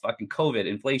everything else, fucking COVID,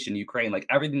 inflation, Ukraine, like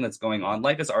everything that's going on.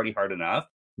 Life is already hard enough,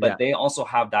 but they also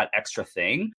have that extra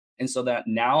thing. And so that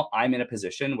now I'm in a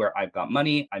position where I've got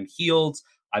money, I'm healed,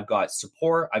 I've got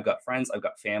support, I've got friends, I've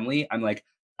got family. I'm like,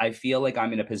 I feel like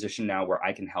I'm in a position now where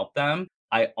I can help them.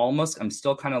 I'm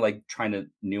still kind of like trying to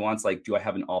nuance, like, do I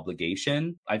have an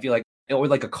obligation? I feel like, or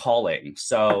like a calling.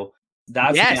 So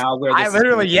that's now where this I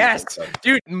literally, is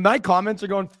dude, my comments are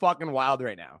going fucking wild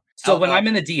right now. So when I'm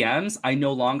in the DMs, I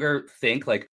no longer think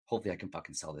like, hopefully I can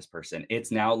fucking sell this person.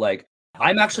 It's now like,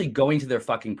 I'm actually going to their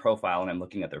fucking profile and I'm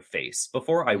looking at their face.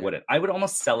 Before I wouldn't. I would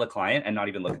almost sell a client and not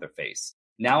even look at their face.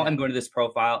 Now I'm going to this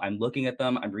profile, I'm looking at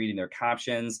them, I'm reading their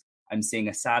captions, I'm seeing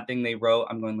a sad thing they wrote.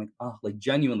 I'm going like, oh, like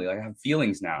genuinely, like I have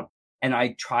feelings now. And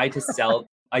I try to sell,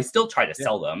 I still try to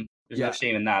sell them. There's no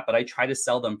shame in that, but I try to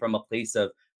sell them from a place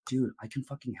of, dude, I can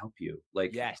fucking help you.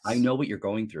 Like, I know what you're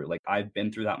going through. Like, I've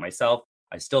been through that myself.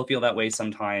 I still feel that way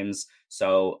sometimes.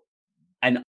 So,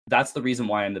 and that's the reason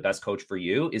why I'm the best coach for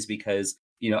you, is because,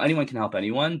 you know, anyone can help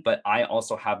anyone, but I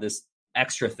also have this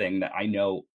extra thing that I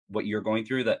know what you're going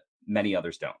through that many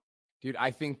others don't. Dude,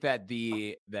 I think that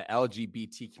the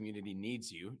LGBT community needs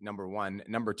you, number one.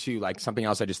 Number two, like something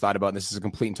else I just thought about, and this is a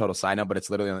complete and total side note, but it's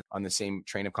literally on the same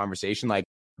train of conversation. Like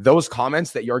those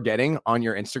comments that you're getting on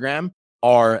your Instagram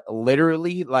are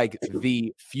literally like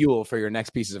the fuel for your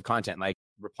next pieces of content. Like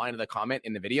replying to the comment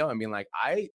in the video and being like,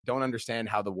 I don't understand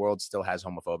how the world still has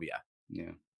homophobia.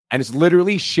 Yeah. And it's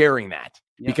literally sharing that,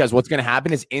 because what's going to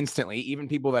happen is instantly, even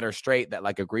people that are straight that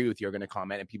like agree with you are going to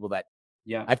comment, and people that,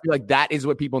 I feel like that is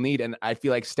what people need. And I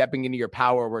feel like stepping into your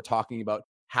power, we're talking about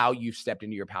how you've stepped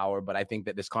into your power, but I think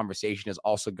that this conversation is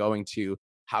also going to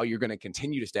how you're going to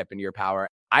continue to step into your power.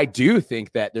 I do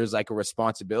think that there's like a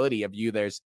responsibility of you.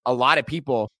 There's a lot of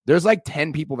people, there's like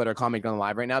 10 people that are commenting on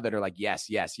live right now that are like, yes,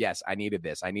 I needed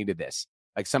this. I needed this.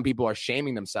 Like some people are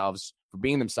shaming themselves for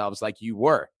being themselves like you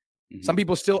were. Some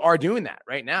people still are doing that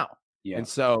right now. And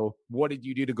so what did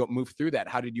you do to go move through that?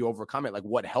 How did you overcome it? Like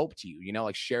what helped you, you know,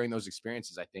 like sharing those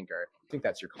experiences, I think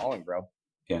that's your calling, bro.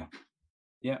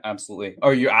 Yeah, absolutely.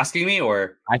 Are you asking me,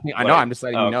 or I know, I'm just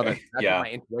letting you know that that's what my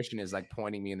intuition is like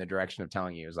pointing me in the direction of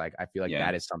telling you. Is like, I feel like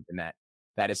that is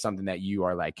something that you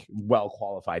are like well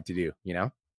qualified to do, you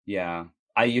know? Yeah.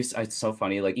 It's so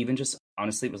funny. Like even just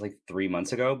honestly, it was like 3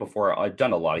 months ago, before I've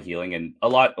done a lot of healing and a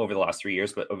lot over the last 3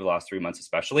 years, but over the last 3 months,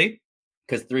 especially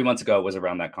because 3 months ago was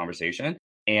around that conversation.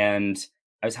 And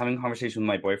I was having a conversation with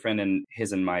my boyfriend and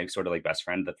my sort of like best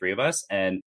friend, the three of us.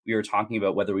 And we were talking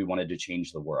about whether we wanted to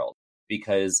change the world,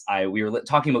 because we were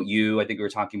talking about you. I think we were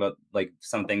talking about like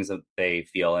some things that they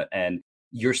feel, and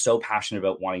you're so passionate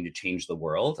about wanting to change the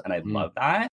world. And I love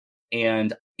that.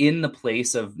 And in the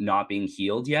place of not being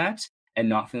healed yet and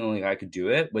not feeling like I could do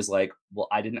it, was like, well,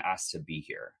 I didn't ask to be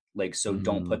here. Like, so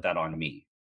don't put that on me.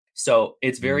 So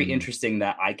it's very interesting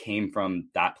that I came from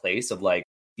that place of like,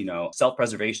 you know,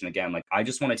 self-preservation again. Like, I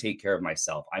just want to take care of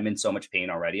myself. I'm in so much pain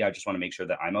already. I just want to make sure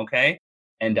that I'm okay.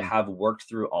 And to have worked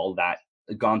through all that,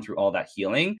 gone through all that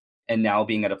healing, and now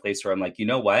being at a place where I'm like, you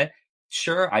know what?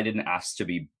 Sure, I didn't ask to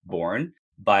be born,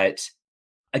 but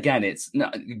again, it's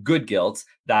not good guilt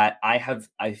that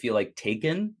I feel like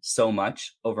taken so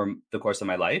much over the course of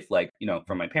my life, like, you know,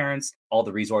 from my parents, all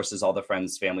the resources, all the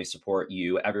friends, family support,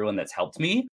 everyone that's helped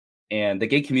me, and the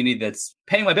gay community that's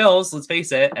paying my bills, let's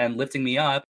face it, and lifting me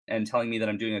up and telling me that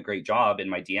I'm doing a great job in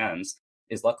my DMs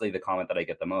is luckily the comment that I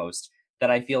get the most,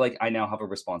 that I feel like I now have a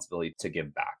responsibility to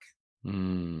give back.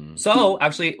 So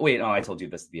actually, wait, no, I told you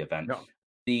this at the event. No.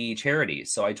 the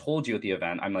charities. So I told you at the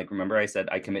event, I'm like, remember I said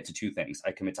I commit to two things.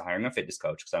 I commit to hiring a fitness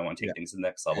coach because I want to take things to the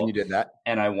next level. And you did that.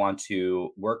 And I want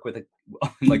to work with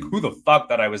I'm like, who the fuck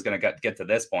that I was going to get to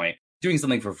this point doing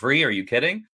something for free? Are you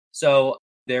kidding? So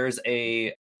there's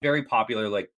a very popular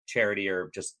like charity or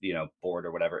just, board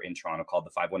or whatever in Toronto called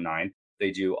the 519.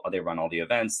 They run all the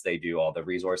events. They do all the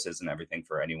resources and everything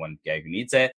for anyone gay who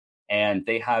needs it. And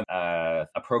they have a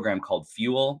program called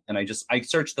Fuel. And I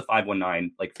searched the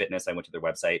 519 like fitness. I went to their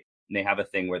website and they have a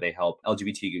thing where they help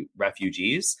LGBT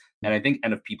refugees and I think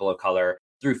and of people of color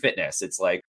through fitness. It's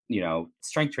like,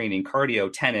 strength training,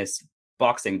 cardio, tennis,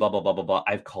 boxing, blah, blah, blah, blah, blah.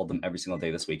 I've called them every single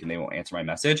day this week and they won't answer my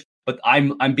message. But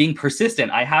I'm being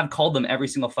persistent. I have called them every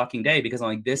single fucking day because I'm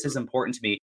like, this is important to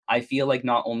me. I feel like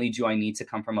not only do I need to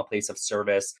come from a place of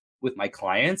service with my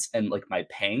clients and like my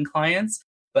paying clients,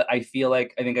 but I feel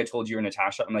like, I think I told you or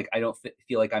Natasha, I'm like, I don't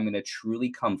feel like I'm going to truly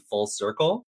come full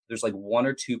circle. There's like 1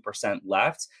 or 2%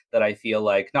 left that I feel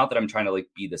like, not that I'm trying to like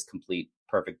be this complete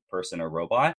perfect person or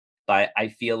robot, but I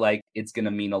feel like it's going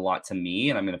to mean a lot to me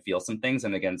and I'm going to feel some things.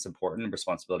 And again, it's important,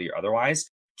 responsibility or otherwise,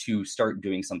 to start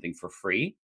doing something for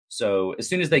free. So as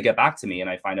soon as they get back to me and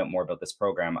I find out more about this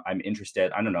program, I'm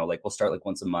interested. I don't know, like we'll start like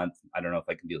once a month. I don't know if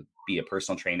I can be a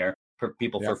personal trainer for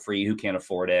people for free who can't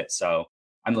afford it. So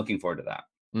I'm looking forward to that.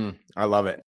 I love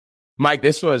it. Mike,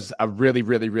 this was a really,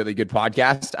 really, really good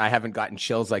podcast. I haven't gotten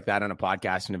chills like that on a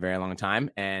podcast in a very long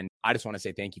time. And I just want to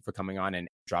say thank you for coming on and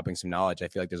dropping some knowledge. I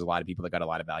feel like there's a lot of people that got a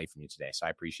lot of value from you today. So I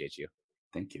appreciate you.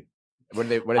 Thank you. Where do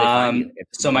they find you?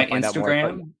 So my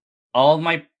Instagram, all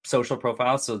my social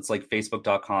profiles. So it's like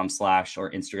facebook.com/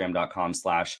 or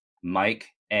instagram.com/ Mike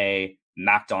A.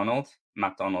 MacDonald.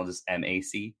 MacDonald is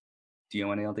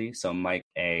MacDonald. So Mike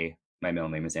A. My middle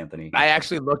name is Anthony. I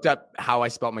actually looked up how I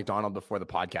spelled McDonald before the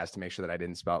podcast to make sure that I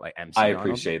didn't spell it like MC. I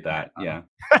appreciate that. Yeah.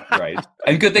 Right.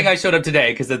 And good thing I showed up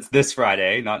today because it's this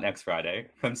Friday, not next Friday.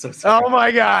 I'm so sorry. Oh my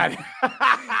God.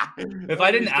 If I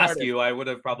didn't ask you, I would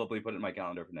have probably put it in my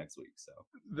calendar for next week. So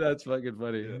that's fucking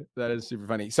funny. Yeah. That is super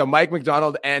funny. So Mike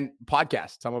MacDonald and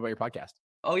podcast. Tell me about your podcast.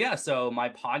 Oh yeah. So my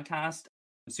podcast,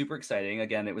 super exciting.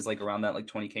 Again, it was like around that like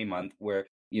 20K month where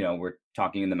we're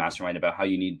talking in the mastermind about how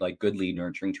you need like good lead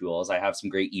nurturing tools. I have some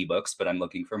great ebooks, but I'm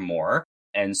looking for more.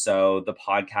 And so the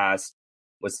podcast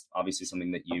was obviously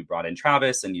something that you brought in,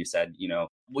 Travis, and you said,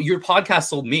 well, your podcast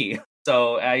sold me.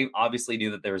 So I obviously knew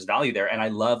that there was value there. And I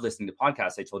love listening to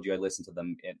podcasts. I told you I listen to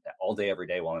them all day, every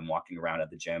day while I'm walking around at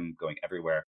the gym, going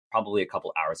everywhere. Probably a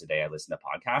couple hours a day I listen to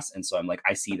podcasts. And so I'm like,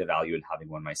 I see the value in having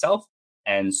one myself.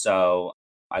 And so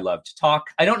I love to talk.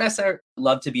 I don't necessarily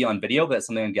love to be on video, but it's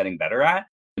something I'm getting better at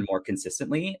and more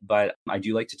consistently, but I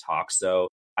do like to talk. So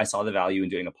I saw the value in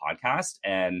doing a podcast.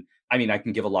 And I mean, I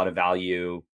can give a lot of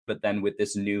value, but then with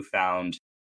this newfound,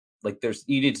 like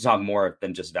you need to talk more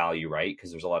than just value, right?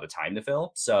 Because there's a lot of time to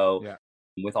fill. So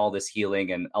with all this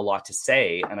healing and a lot to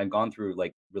say, and I've gone through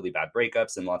like really bad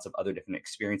breakups and lots of other different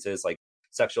experiences, like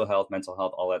sexual health, mental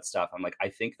health, all that stuff. I'm like, I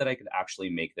think that I could actually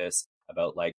make this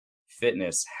about like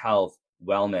fitness, health,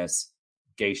 wellness,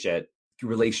 gay shit,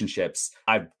 relationships.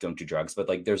 I don't do drugs, but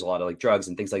like there's a lot of like drugs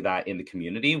and things like that in the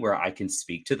community where I can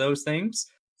speak to those things.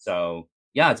 So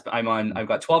yeah, I've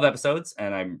got 12 episodes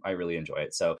and I really enjoy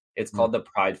it. So it's called the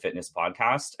Pride Fitness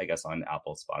Podcast, I guess on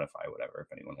Apple, Spotify, whatever,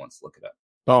 if anyone wants to look it up.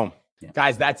 Boom. Yeah.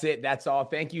 Guys, that's it. That's all.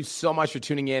 Thank you so much for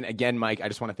tuning in. Again, Mike, I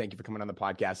just want to thank you for coming on the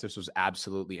podcast. This was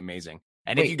absolutely amazing.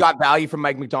 And if you got value from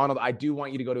Mike MacDonald, I do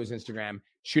want you to go to his Instagram,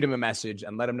 shoot him a message,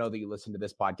 and let him know that you listened to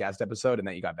this podcast episode and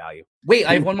that you got value. Wait,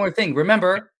 I have one more thing.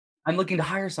 Remember, I'm looking to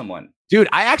hire someone. Dude,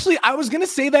 I was going to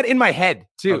say that in my head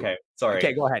too. Okay, sorry.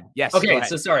 Okay, go ahead. Yes. Okay,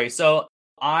 so sorry. So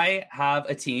I have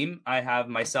a team. I have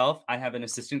myself. I have an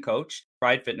assistant coach,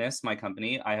 Pride Fitness, my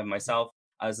company. I have myself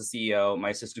as the CEO, my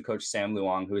assistant coach, Sam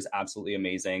Luong, who is absolutely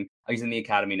amazing. He's in the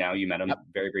academy now. You met him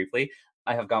very briefly.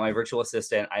 I have got my virtual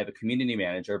assistant. I have a community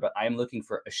manager, but I'm looking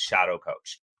for a shadow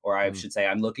coach, or I should say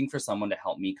I'm looking for someone to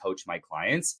help me coach my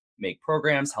clients, make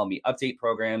programs, help me update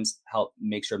programs, help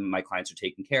make sure my clients are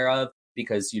taken care of.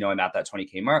 Because, I'm at that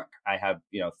 20K mark. I have,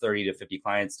 30 to 50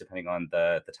 clients, depending on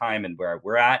the time and where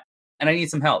we're at. And I need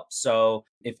some help. So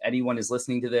if anyone is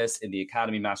listening to this in the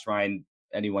Academy Mastermind,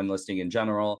 anyone listening in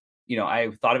general, I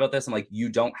thought about this. I'm like, you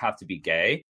don't have to be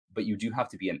gay, but you do have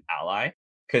to be an ally.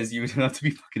 Because you have to be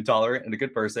fucking tolerant and a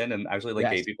good person and actually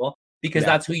like gay people, because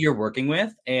that's who you're working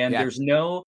with. And there's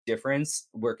no difference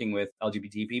working with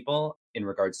LGBT people in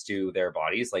regards to their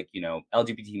bodies. Like,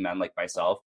 LGBT men like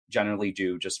myself generally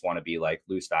do just want to be like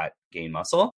loose fat, gain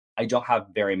muscle. I don't have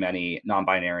very many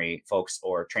non-binary folks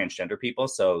or transgender people.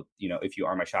 So, if you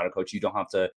are my shadow coach, you don't have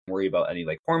to worry about any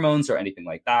like hormones or anything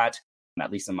like that.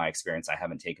 At least in my experience, I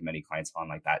haven't taken many clients on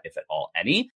like that, if at all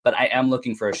any, but I am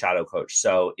looking for a shadow coach.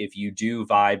 So if you do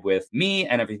vibe with me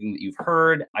and everything that you've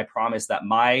heard, I promise that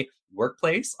my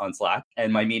workplace on Slack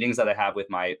and my meetings that I have with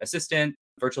my assistant,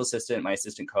 virtual assistant, my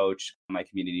assistant coach, my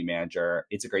community manager,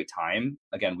 it's a great time.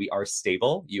 Again, we are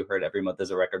stable. You heard every month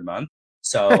is a record month.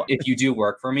 So if you do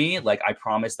work for me, like I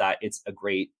promise that it's a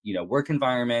great, work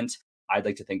environment. I'd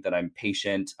like to think that I'm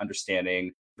patient,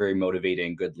 understanding, very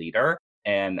motivating, good leader.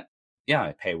 And yeah,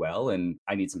 I pay well and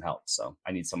I need some help. So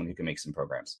I need someone who can make some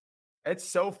programs. It's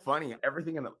so funny.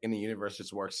 Everything in the universe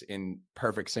just works in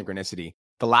perfect synchronicity.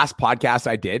 The last podcast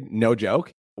I did, no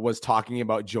joke, was talking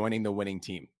about joining the winning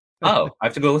team. Oh, I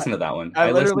have to go listen to that one.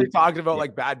 I literally talked about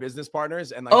like bad business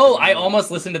partners and like. Oh, I almost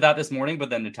listened to that this morning,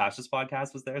 but then Natasha's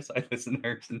podcast was there, so I listened to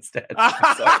hers instead.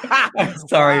 I'm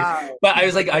sorry, wow. But I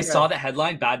was like, I saw the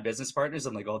headline, "Bad Business Partners."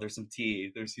 I'm like, oh, there's some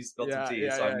tea. He spilled some tea,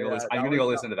 so I'm gonna go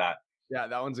listen to that. Yeah,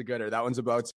 that one's a gooder. That one's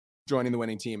about joining the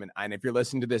winning team. And if you're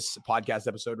listening to this podcast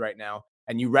episode right now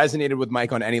and you resonated with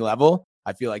Mike on any level,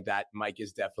 I feel like that Mike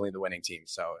is definitely the winning team.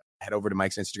 So head over to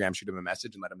Mike's Instagram, shoot him a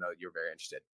message, and let him know that you're very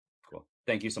interested. Cool.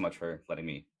 Thank you so much for letting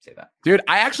me say that. Dude,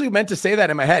 I actually meant to say that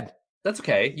in my head. That's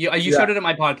okay. You showed it in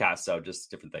my podcast, so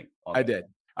just different thing. I did.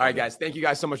 All right, guys. Thank you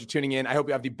guys so much for tuning in. I hope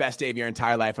you have the best day of your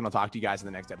entire life, and I'll talk to you guys in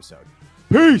the next episode.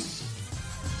 Peace.